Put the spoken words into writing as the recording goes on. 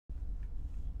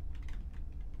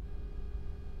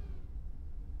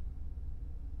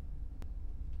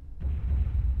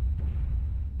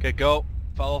Okay, go.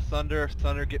 Follow Thunder.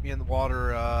 Thunder, get me in the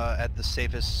water at the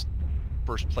safest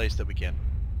first place that we can.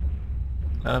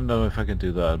 I don't know if I can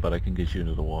do that, but I can get you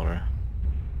into the water.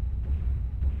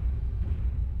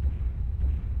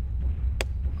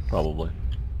 Probably.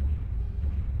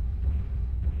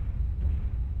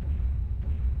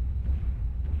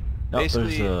 No,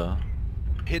 Basically, there's a...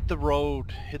 hit the road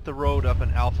up in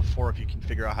Alpha 4 if you can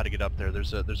figure out how to get up there.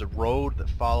 There's a road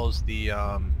that follows the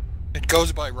It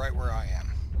goes by right where I am.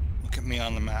 Look at me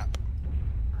on the map.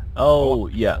 Oh,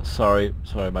 yeah, sorry,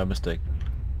 my mistake.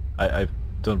 I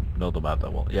don't know the map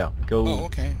that well. Yeah, go... Oh,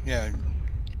 okay, yeah.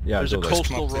 Yeah, there's a go there.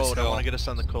 coastal Come up this road. I hill. want to get us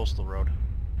on the coastal road.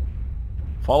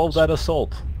 Follow that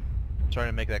assault. Trying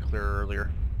to make that clearer earlier.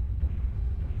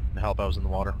 To help, I was in the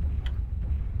water.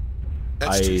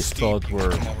 That's I too steep. thought You we're-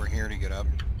 can come over here to get up.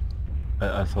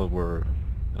 I thought we're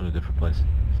in a different place.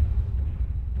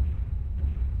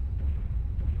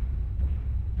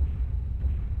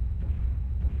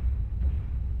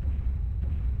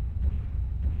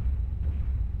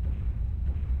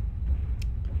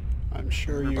 I'm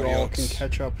sure you Everybody all else. can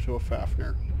catch up to a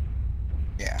Fafnir.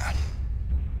 Yeah.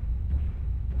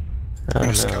 I don't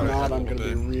Just If go know. ahead not, a I'm little going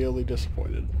to be bit. really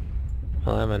disappointed.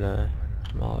 Well, I'm in a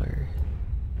smaller...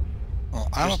 Well,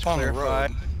 I'm Just up to on the clarify,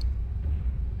 road.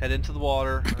 head into the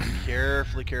water.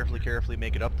 Carefully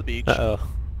make it up the beach. Uh-oh.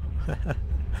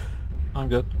 I'm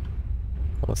good.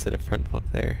 Almost hit a front flip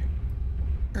there.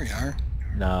 Here you are.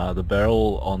 Nah, the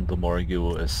barrel on the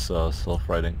Morrigu is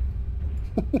self-righting.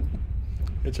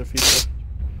 It's a feature.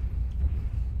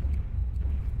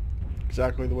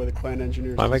 Exactly the way the clan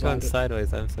engineers Why am I designed going it.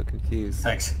 sideways? I'm so confused.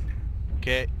 Thanks.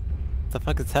 Okay, What the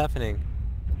fuck is happening?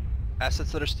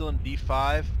 assets that are still in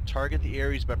D5, target the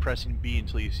Ares by pressing B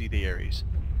until you see the Ares.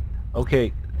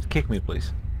 Okay, kick me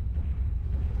please.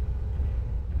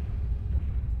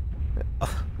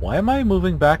 Why am I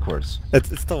moving backwards?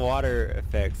 It's the water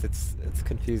effects. It's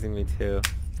confusing me too.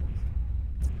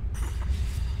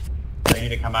 They need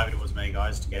to come over towards me,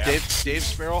 guys, to get out. Dave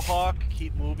Sparrowhawk,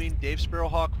 keep moving. Dave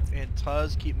Sparrowhawk and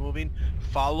Tuz, keep moving.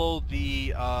 Follow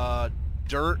the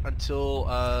dirt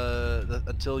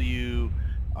until you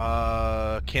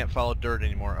can't follow dirt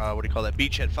anymore. What do you call that?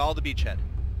 Beachhead. Follow the beachhead.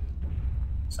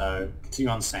 So, continue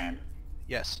on sand.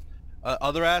 Yes.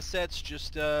 Other assets,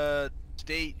 just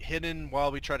stay hidden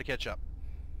while we try to catch up.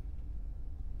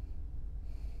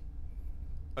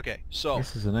 Okay, so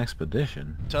This is an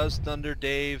expedition. Tuz, Thunder,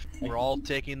 Dave, we're all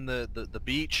taking the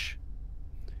beach.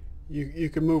 You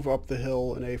can move up the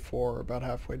hill in A4 about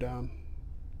halfway down.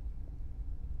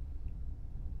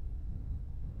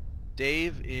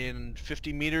 Dave, in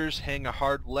 50 meters, hang a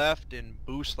hard left and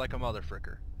boost like a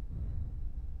motherfricker.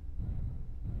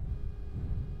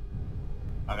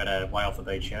 I gotta way off the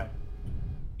beach here.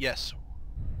 Yes.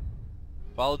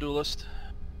 Follow Duelist.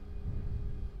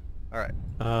 Alright.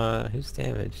 Who's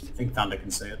damaged? I think Thunder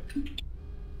can see it.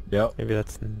 Yep. Maybe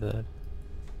that's in the...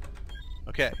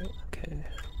 Okay. Okay.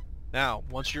 Now,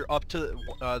 once you're up to...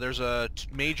 there's a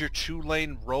major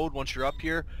 2-lane road. Once you're up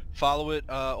here, follow it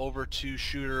over to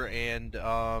Shooter and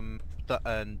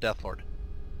Deathlord.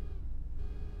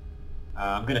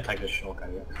 I'm gonna take this shortcut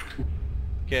here.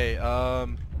 Okay,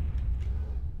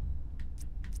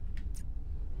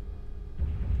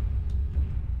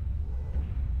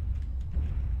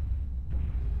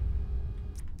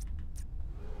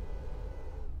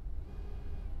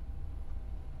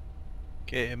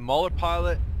 Okay, Muller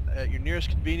pilot, at your nearest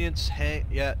convenience, hang...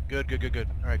 Yeah, good.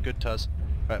 Alright, good, Tuz.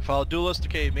 Alright, follow Duelist.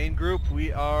 Okay, main group,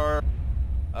 we are...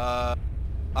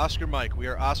 Oscar Mike. We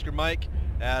are Oscar Mike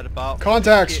at about...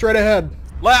 Contact, straight ahead!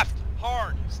 Left!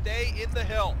 Hard! Stay in the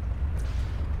hill!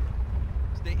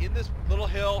 Stay in this little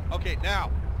hill. Okay, now,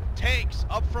 tanks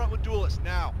up front with Duelist,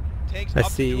 now. Tanks I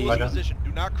up see. to Duelist Okay. position.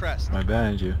 Do not crest. Right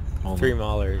behind you. Hold 3 on.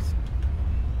 maulers.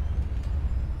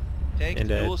 Tank to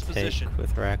And a Duelist tank position.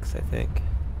 with racks, I think.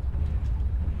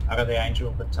 I got the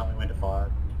Angel, but tell me when to fire.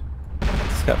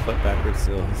 Just got flipped backwards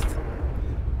to list.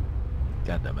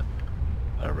 God damn it.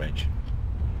 Out of range.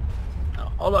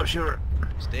 No. Hold up, Shooter.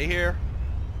 Stay here.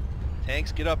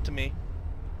 Tanks, get up to me.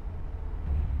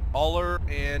 Aller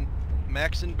and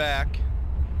Maxon back.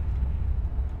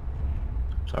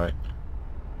 Sorry.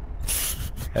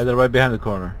 Hey, they're right behind the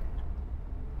corner.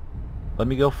 Let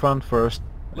me go front first.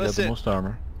 I got Listen. the most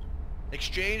armor.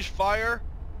 Exchange fire.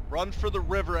 Run for the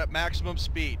river at maximum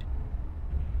speed.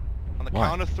 On the Why?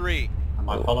 count of 3. Am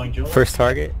I following Jules? First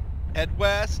target? Head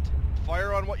west.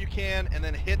 Fire on what you can, and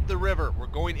then hit the river. We're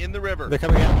going in the river. They're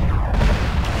coming out.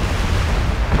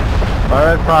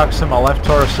 Fire at Proxima, left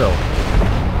torso.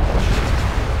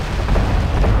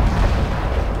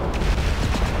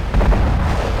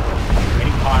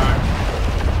 Getting fire.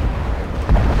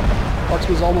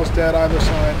 dead either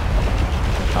side.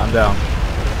 I'm down.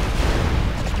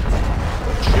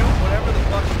 Shoot whatever the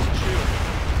fuck you shoot.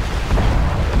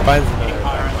 Finds Keep another.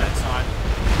 fire on that side.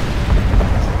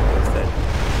 It's dead.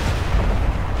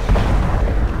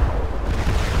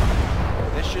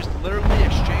 It's just literally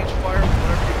exchange fire with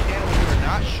whatever you can. When you're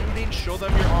not shooting, show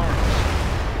them your arms.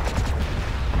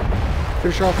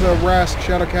 Finish off the Rask,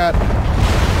 Shadowcat.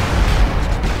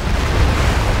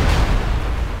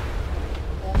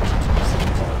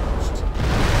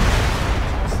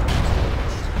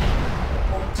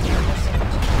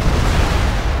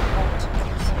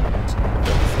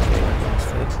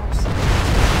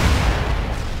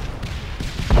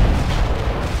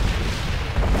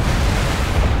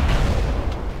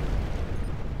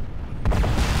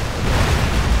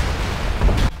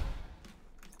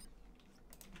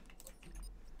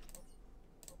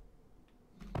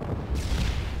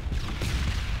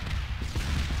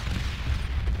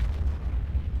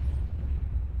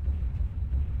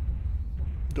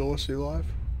 Duelist, you live?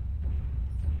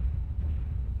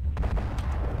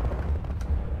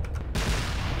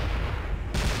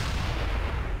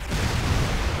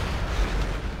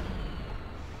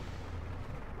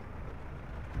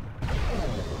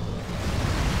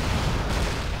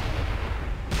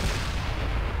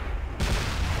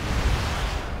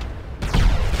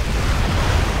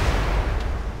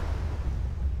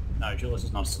 No, Julius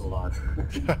is not still alive.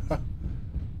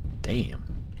 Damn.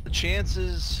 The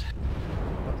chances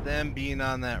of them being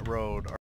on that road are